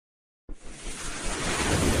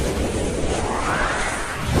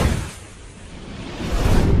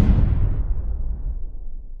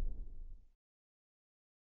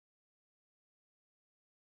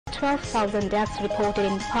12,000 deaths reported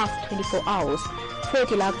in past 24 hours,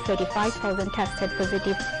 30,35,000 tested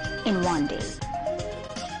positive in one day.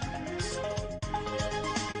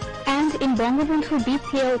 And in Bangabandhu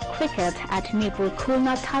BPL cricket at Mirpur,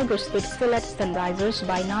 Khulna Tigers beat Sylhet Sunrisers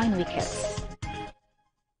by 9 wickets.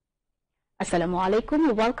 Assalamu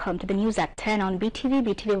alaikum. Welcome to the news at 10 on BTV,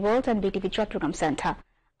 BTV World and BTV Chattogram Centre.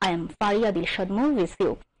 I am Faria Dilshadmo with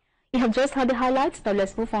you. You have just heard the highlights. Now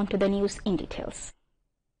let's move on to the news in details.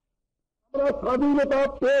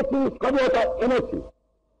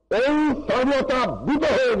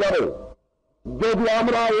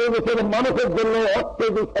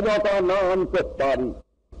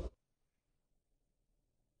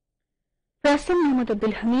 President Mohammed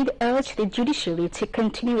Abdul Hamid urged the judiciary to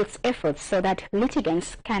continue its efforts so that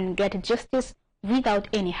litigants can get justice without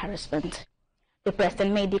any harassment. The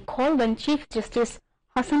President made the call when Chief Justice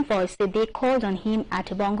Hassan Fawzi called on him at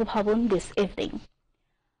Bangu Bhavan this evening.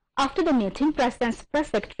 After the meeting, President's Press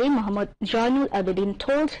Secretary Muhammad Jainul Abidin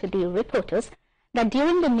told the reporters that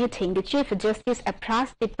during the meeting, the Chief Justice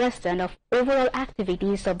apprised the President of overall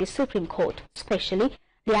activities of the Supreme Court, especially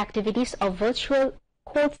the activities of virtual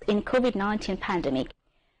courts in COVID-19 pandemic.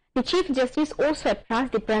 The Chief Justice also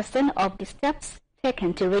apprised the President of the steps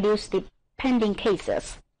taken to reduce the pending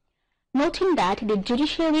cases. Noting that the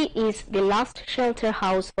judiciary is the last shelter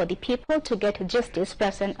house for the people to get justice,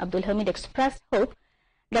 President Abdul Hamid expressed hope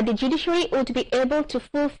that the judiciary would be able to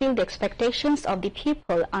fulfill the expectations of the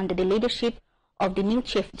people under the leadership of the new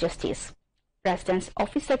Chief Justice. President's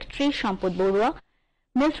Office Secretary Shampud Borua,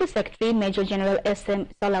 Military Secretary Major General S.M.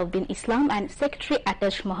 Salahuddin Islam and Secretary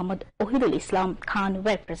Attached Muhammad Ohidul Islam Khan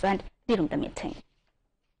were present during the meeting.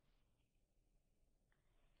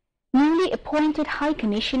 Newly appointed High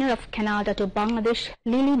Commissioner of Canada to Bangladesh,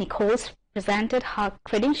 Lily Nichols, presented her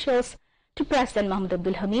credentials to President Mohammed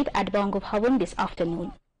Abdul Hamid at Bangu Bhavan this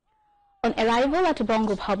afternoon. On arrival at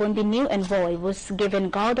Bangu Bhavan, the new envoy was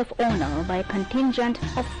given Guard of Honor by a contingent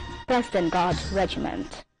of President Guard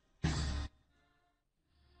Regiment.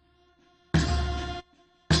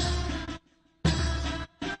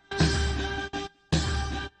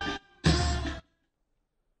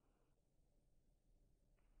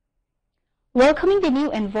 Welcoming the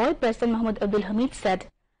new envoy, President Mohammed Abdul Hamid said,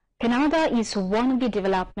 Canada is one of the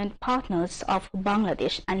development partners of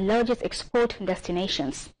Bangladesh and largest export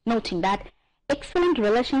destinations. Noting that excellent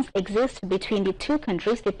relations exist between the two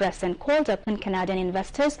countries, the President called upon Canadian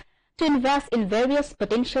investors to invest in various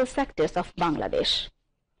potential sectors of Bangladesh.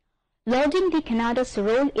 Lauding the Canada's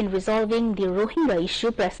role in resolving the Rohingya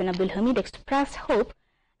issue, President Abdul Hamid expressed hope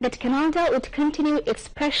that Canada would continue its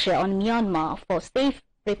pressure on Myanmar for safe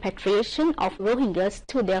repatriation of Rohingyas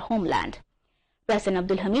to their homeland. President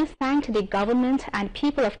Abdul Hamid thanked the government and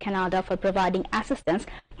people of Canada for providing assistance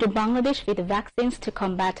to Bangladesh with vaccines to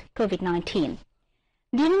combat COVID-19.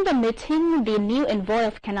 During the meeting, the new envoy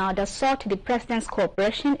of Canada sought the President's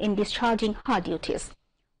cooperation in discharging her duties.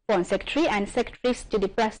 Foreign Secretary and secretaries to the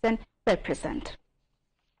President were present.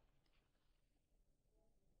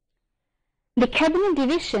 The Cabinet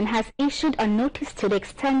Division has issued a notice today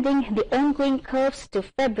extending the ongoing curves to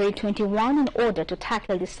February 21 in order to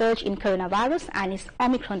tackle the surge in coronavirus and its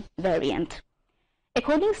Omicron variant.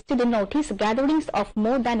 According to the notice, gatherings of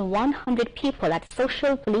more than 100 people at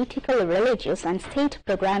social, political, religious and state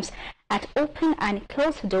programs at open and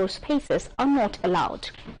closed-door spaces are not allowed.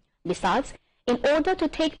 Besides, in order to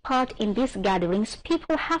take part in these gatherings,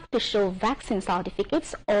 people have to show vaccine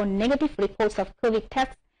certificates or negative reports of COVID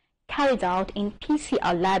tests carried out in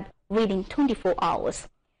PCR lab within 24 hours.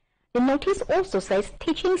 The notice also says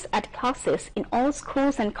teachings at classes in all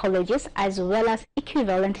schools and colleges as well as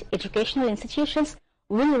equivalent educational institutions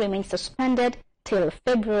will remain suspended till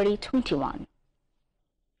February 21.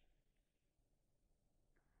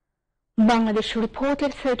 Bangladesh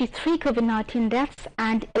reported 33 COVID-19 deaths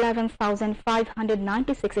and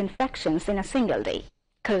 11,596 infections in a single day.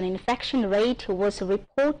 Current infection rate was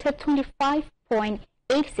reported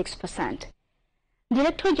 25.86%.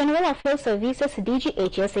 Director General of Health Services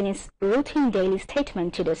DGHS in his routine daily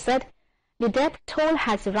statement today said the death toll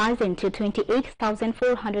has risen to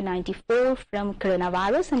 28,494 from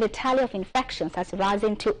coronavirus and the tally of infections has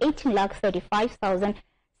risen to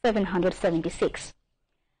 18,35,776.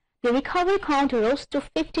 The recovery count rose to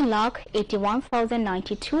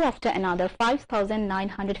 15,81,092 after another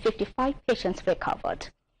 5,955 patients recovered.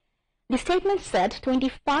 The statement said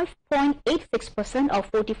 25.86% of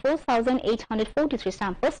 44,843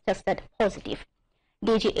 samples tested positive.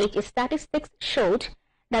 DGH statistics showed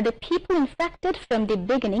that the people infected from the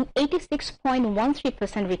beginning,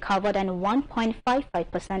 86.13% recovered and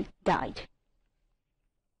 1.55% died.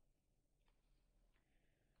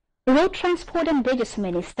 Road Transport and Bridges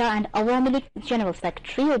Minister and Awami League General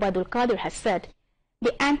Secretary Obaidul Qadir has said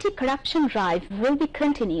the anti-corruption drive will be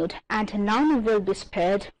continued and none will be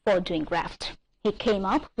spared for doing graft. He came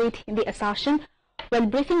up with the assertion while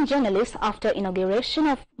briefing journalists after inauguration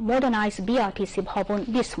of modernized BRTC Bhavan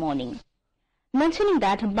this morning. Mentioning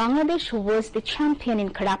that Bangladesh was the champion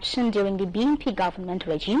in corruption during the BNP government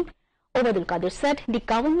regime, Obaidul Qadir said the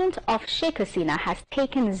government of Sheikh Hasina has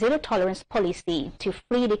taken zero-tolerance policy to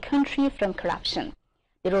free the country from corruption.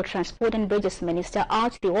 The Road Transport and Bridges Minister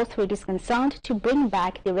urged the authorities concerned to bring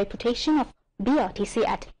back the reputation of BRTC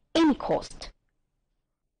at any cost.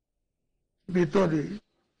 ভেতরে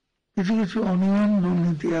কিছু কিছু অনিয়ম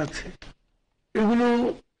দুর্নীতি আছে, এগুলো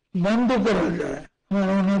বন্ধ করা যায়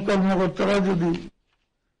আমার কর্মকর্তারা যদি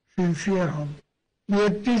সিনসিয়ার হন।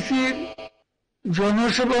 বিআরটিসির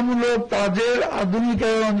জনসেবামূলক কাজের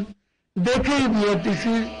আধুনিকায়ন দেখেই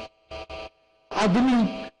বিআরটিসির আধুনিক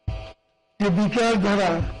যে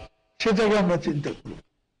বিচারধারা সেটাকে আমরা চিন্তা করি।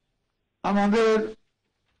 আমাদের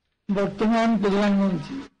বর্তমান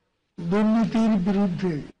প্রধানমন্ত্রী দুর্নীতির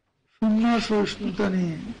বিরুদ্ধে শূন্য সহিষ্ণুতা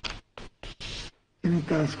নিয়ে তিনি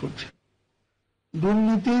কাজ করছেন।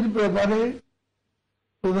 দুর্নীতির ব্যাপারে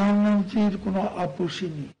প্রধানমন্ত্রীর কোনো আপোষই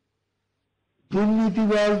নেই।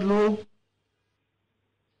 দুর্নীতিবাজ লোক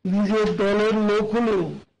নিজের দলের লোক হলেও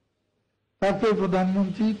তাকে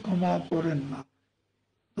প্রধানমন্ত্রী ক্ষমা করেন না।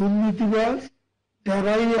 দুর্নীতিবাজ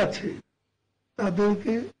যারাই আছে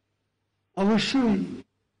তাদেরকে অবশ্যই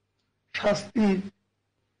শাস্তির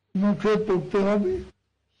মুখে পড়তে হবে,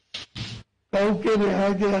 কাউকে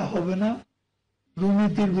রেহাই দেওয়া হবে না।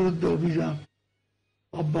 দুর্নীতির বিরুদ্ধে অভিযান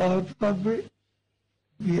অব্যাহত থাকবে।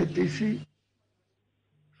 বিআরটিসি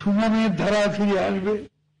সুনামের ধারা ফিরে আসবে।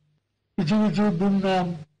 কিছু কিছু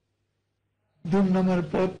দুর্নামের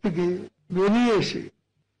পর থেকে বেরিয়ে এসে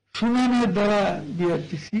সুনামের ধারা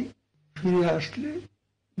বিআরটিসি ফিরে আসলে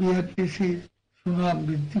বিআরটিসির সুনাম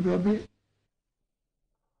বৃদ্ধি পাবে।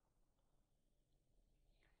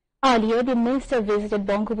 Earlier, the minister visited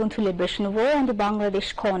Bangabandhu Liberation War and the Bangladesh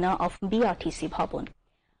corner of BRTC Bhavan.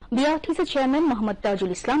 BRTC chairman Muhammad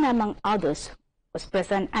Tajul Islam, among others, was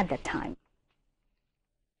present at that time.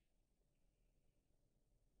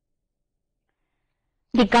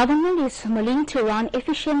 The government is willing to run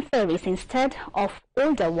efficient ferries instead of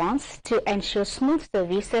older ones to ensure smooth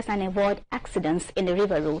services and avoid accidents in the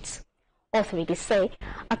river routes. Authorities say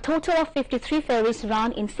a total of 53 ferries run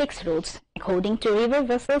in 6 routes. According to River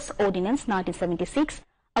Vessels Ordinance 1976,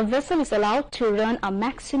 a vessel is allowed to run a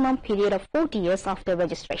maximum period of 40 years after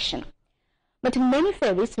registration. But many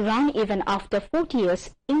ferries run even after 40 years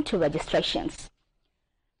into registrations.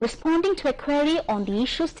 Responding to a query on the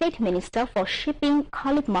issue, State Minister for Shipping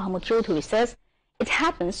Khalid Mahmood Chaudhuri says it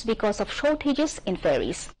happens because of shortages in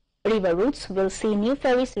ferries. River routes will see new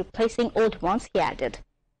ferries replacing old ones, he added.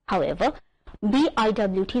 However,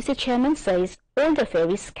 BIWTC chairman says older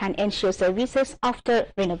ferries can ensure services after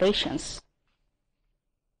renovations.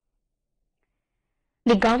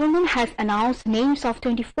 The government has announced names of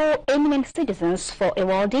 24 eminent citizens for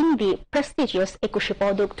awarding the prestigious Ekushe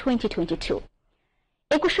Padak 2022.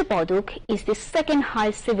 Ekushe Padak is the second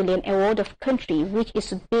highest civilian award of country which is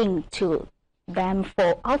being to them for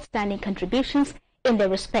outstanding contributions in their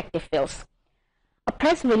respective fields. A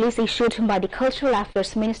press release issued by the Cultural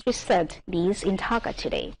Affairs Ministry said these in Dhaka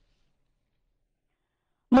today.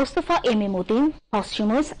 Mustafa Emimuddin,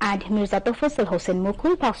 posthumous, and Mirza Tafazzal Hossain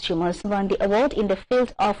Mukul, posthumous, won the award in the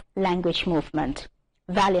field of language movement.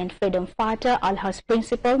 Valiant freedom fighter Al-Haj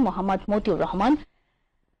Principal Muhammad Motiur Rahman,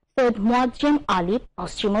 Sayyid Muazzam Ali,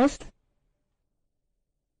 posthumous,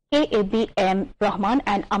 KABM Rahman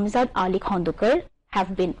and Amzad Ali Khondukar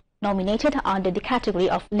have been nominated under the category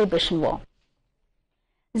of Liberation War.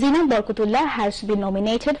 Zina Barkatullah has been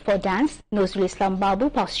nominated for dance, Nozrul Islam Babu,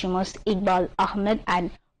 posthumous, Iqbal Ahmed and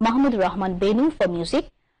Mahmud Rahman Benu for music,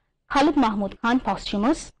 Khalid Mahmud Khan,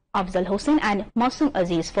 posthumous, Afzal Hossain and Masoom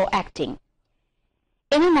Aziz for acting.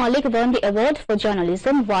 Amy Malik won the award for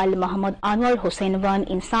journalism, while Muhammad Anwar Hossain won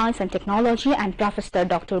in science and technology and Professor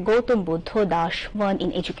Dr. Gautam Buddha Dash won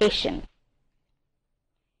in education.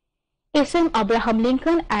 SM Abraham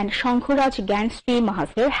Lincoln and Shankuraj Gansri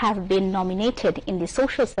Mahathir have been nominated in the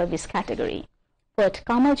social service category. Poet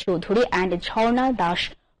Kamal Chaudhuri and Jharna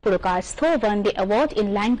Dash Purokastho won the award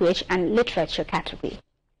in language and literature category.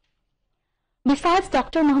 Besides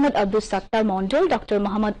Dr. Muhammad Abdul Sattar Mondal, Dr.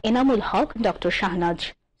 Muhammad Enamul Haq, Dr.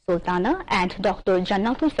 Shahnaz Sultana and Dr.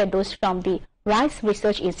 Jannatul Fedos from the Rice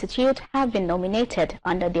Research Institute have been nominated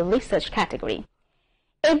under the research category.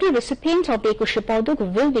 Every recipient of the Ekushe Padak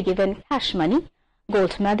will be given cash money,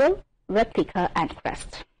 gold medal, replica and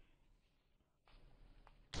crest.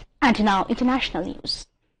 And now international news.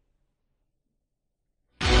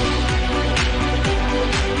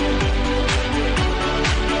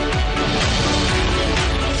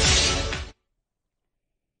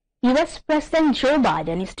 US President Joe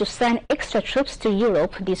Biden is to send extra troops to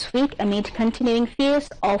Europe this week amid continuing fears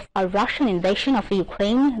of a Russian invasion of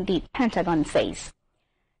Ukraine, the Pentagon says.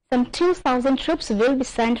 Some 2,000 troops will be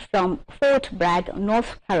sent from Fort Bragg,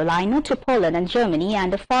 North Carolina to Poland and Germany,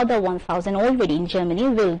 and a further 1,000 already in Germany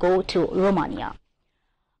will go to Romania.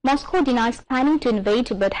 Moscow denies planning to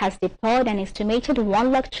invade but has deployed an estimated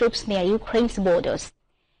 1 lakh troops near Ukraine's borders.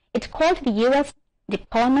 It called the US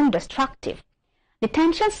deployment destructive. The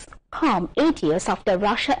tensions come 8 years after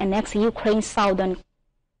Russia annexed Ukraine's southern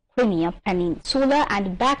Crimea Peninsula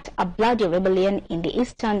and backed a bloody rebellion in the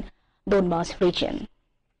eastern Donbas region.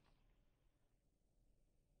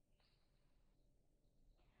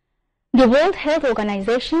 The World Health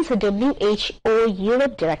Organization's WHO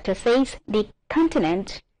Europe director says the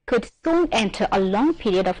continent could soon enter a long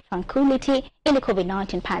period of tranquility in the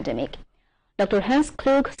COVID-19 pandemic. Dr. Hans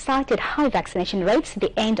Klug cited high vaccination rates,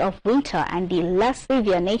 the end of winter, and the less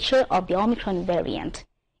severe nature of the Omicron variant.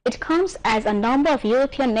 It comes as a number of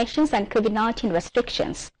European nations and COVID-19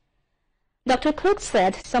 restrictions. Dr. Klug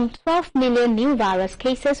said some 12 million new virus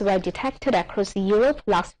cases were detected across Europe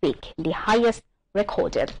last week, the highest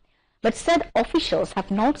recorded, but said officials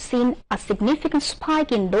have not seen a significant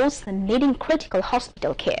spike in those needing critical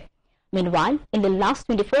hospital care. Meanwhile, in the last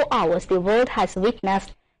 24 hours, the world has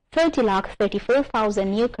witnessed 30,34,000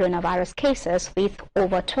 new coronavirus cases with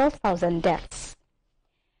over 12,000 deaths.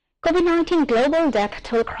 COVID-19 global death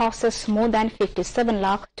toll crosses more than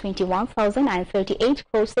 57,21,000 and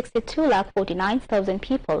 38,62,49,000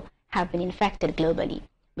 people have been infected globally.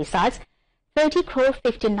 Besides,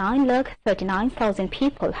 30,59,39,000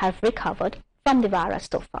 people have recovered from the virus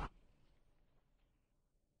so far.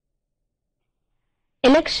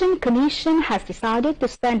 Election Commission has decided to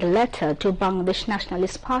send a letter to Bangladesh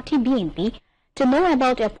Nationalist Party BNP to know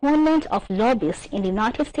about the appointment of lobbyists in the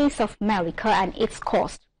United States of America and its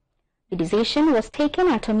cost. The decision was taken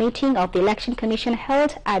at a meeting of the Election Commission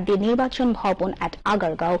held at the Nirbachan Bhavan at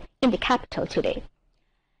Agargaon in the capital today.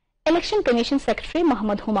 Election Commission Secretary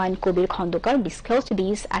Mohammad Humayun Kabir Khandekar disclosed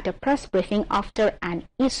these at a press briefing after an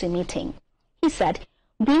EC meeting. He said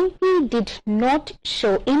BNP did not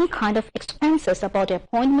show any kind of expenses about the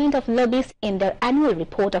appointment of lobbyists in their annual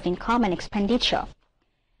report of income and expenditure.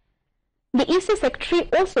 The EC Secretary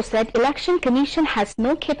also said Election Commission has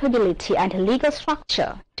no capability and legal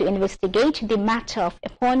structure to investigate the matter of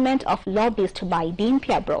appointment of lobbyists by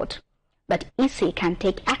BNP abroad, but EC can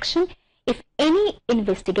take action if any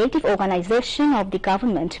investigative organization of the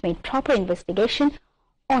government made proper investigation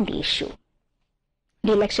on the issue.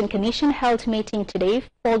 The Election Commission held a meeting today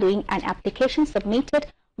following an application submitted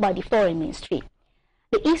by the Foreign Ministry.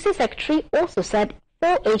 The EC Secretary also said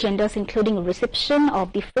 4 agendas including reception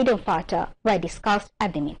of the Freedom Fighter were discussed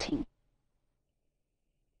at the meeting.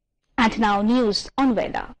 And now news on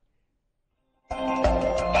weather.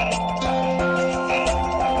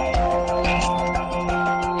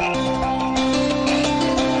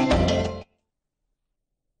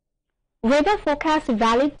 Weather forecast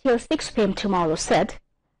valid till 6 p.m. tomorrow said,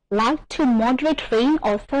 light to moderate rain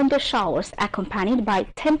or thunder showers accompanied by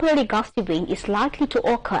temporary gusty wind is likely to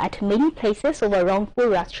occur at many places over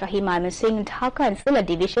Rangpur, Rajshahi, Mymensingh, Dhaka and Sylhet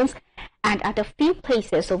divisions and at a few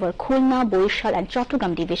places over Khulna, Borishal and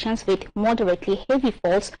Chattogram divisions with moderately heavy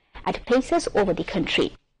falls at places over the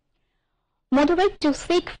country. Moderate to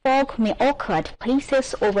thick fog may occur at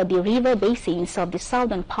places over the river basins of the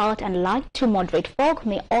southern part and light to moderate fog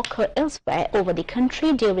may occur elsewhere over the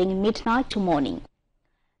country during midnight to morning.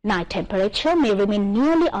 Night temperature may remain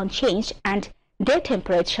nearly unchanged and day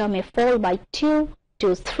temperature may fall by 2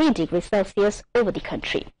 to 3 degrees Celsius over the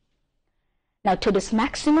country. Now today's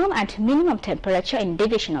maximum and minimum temperature in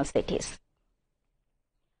divisional cities.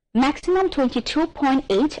 Maximum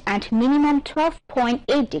 22.8 and minimum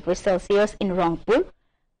 12.8 degrees Celsius in Rangpur,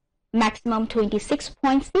 maximum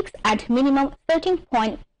 26.6 and minimum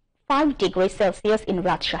 13.5 degrees Celsius in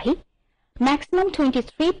Rajshahi, maximum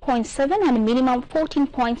 23.7 and minimum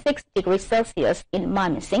 14.6 degrees Celsius in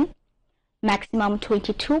Mymensingh, maximum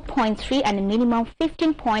 22.3 and minimum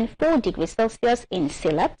 15.4 degrees Celsius in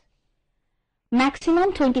Sylhet,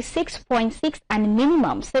 maximum 26.6 and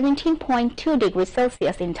minimum 17.2 degrees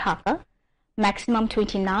Celsius in Dhaka, maximum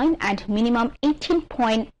 29 and minimum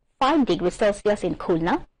 18.5 degrees Celsius in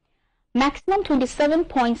Khulna, maximum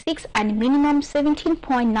 27.6 and minimum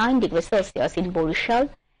 17.9 degrees Celsius in Borishal,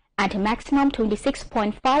 and maximum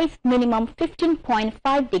 26.5, minimum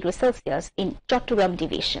 15.5 degrees Celsius in Chattogram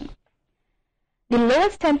division. The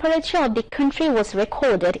lowest temperature of the country was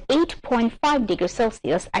recorded 8.5 degrees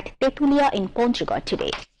Celsius at Tetulia in Pondicherry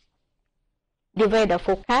today. The weather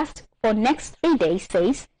forecast for next 3 days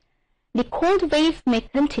says the cold wave may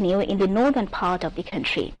continue in the northern part of the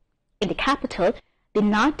country. In the capital, the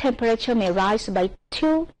night temperature may rise by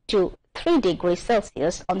 2 to 3 degrees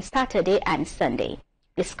Celsius on Saturday and Sunday.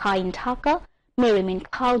 The sky in Dhaka may remain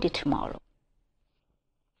cloudy tomorrow.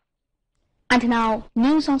 And now,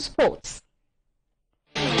 news on sports.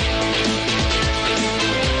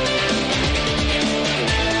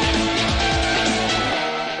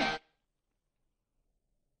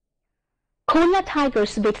 Khulna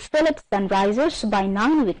Tigers beat Sylhet Sunrisers by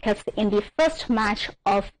 9 wickets in the first match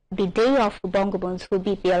of the day of Bangabandhu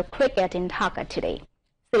BPL cricket in Dhaka today.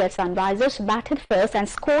 Sylhet Sunrisers batted first and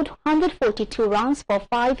scored 142 runs for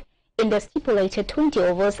 5 in the stipulated 20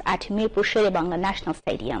 overs at Mirpur Sher-e-Bangla National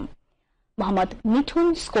Stadium. Mohammad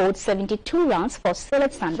Mithun scored 72 runs for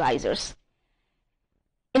Sylhet Sunrisers.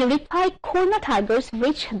 In reply, Khulna Tigers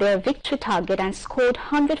reached their victory target and scored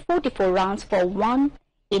 144 runs for 1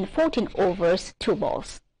 in 14 overs, 2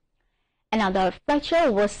 balls. Another Fletcher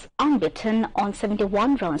was unbeaten on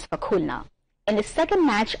 71 runs for Khulna. In the second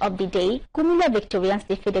match of the day, Kumula Victorians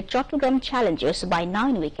defeated Chattogram Challengers by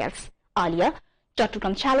 9 wickets. Earlier,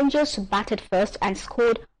 Chattogram Challengers batted first and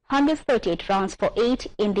scored 138 runs for 8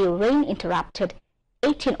 in the rain-interrupted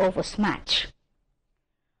 18 overs match.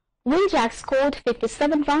 Wheeljack scored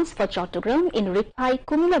 57 runs for Chattogram. In reply,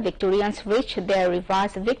 Kumula Victorians reached their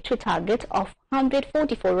revised victory target of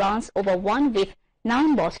 144 runs over 1 with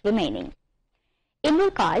 9 balls remaining.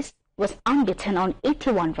 Imrul Kais was unbeaten on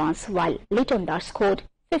 81 runs while Litondar scored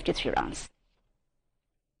 53 runs.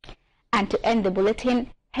 And to end the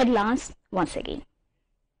bulletin, headlines once again.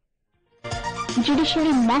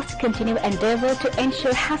 Judiciary must continue endeavour to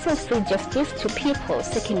ensure hassle-free justice to people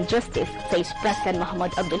seeking justice, says President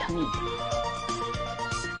Mohammad Abdul Hamid.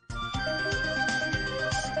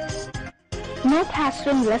 No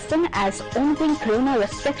classroom lesson as ongoing corona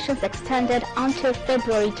restrictions extended until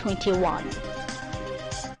February 21.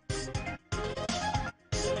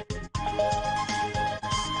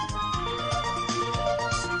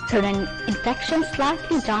 Current infection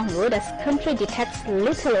slightly downward as country detects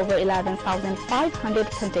little over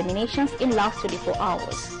 11,500 contaminations in last 24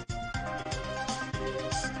 hours.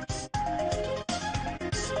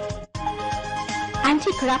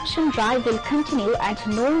 Anti-corruption drive will continue and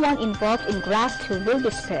no one involved in graft will be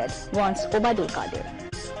spared, warns Obaidul Qadir.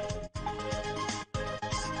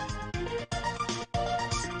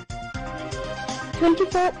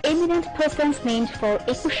 "24 eminent persons named for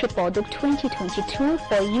Ekushe Padak 2022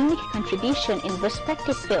 for unique contribution in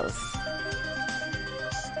respective fields."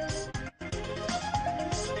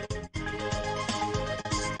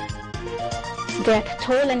 Death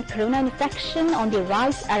toll and corona infection on the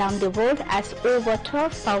rise around the world as over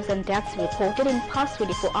 12,000 deaths reported in past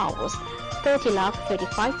 24 hours.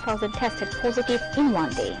 30,35,000 tested positive in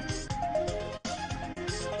one day.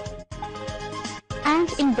 And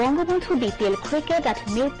in Bangabandhu BPL cricket at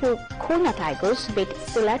Mirpur, Khulna Tigers beat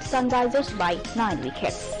Sylhet Sunrisers by 9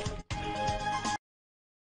 wickets.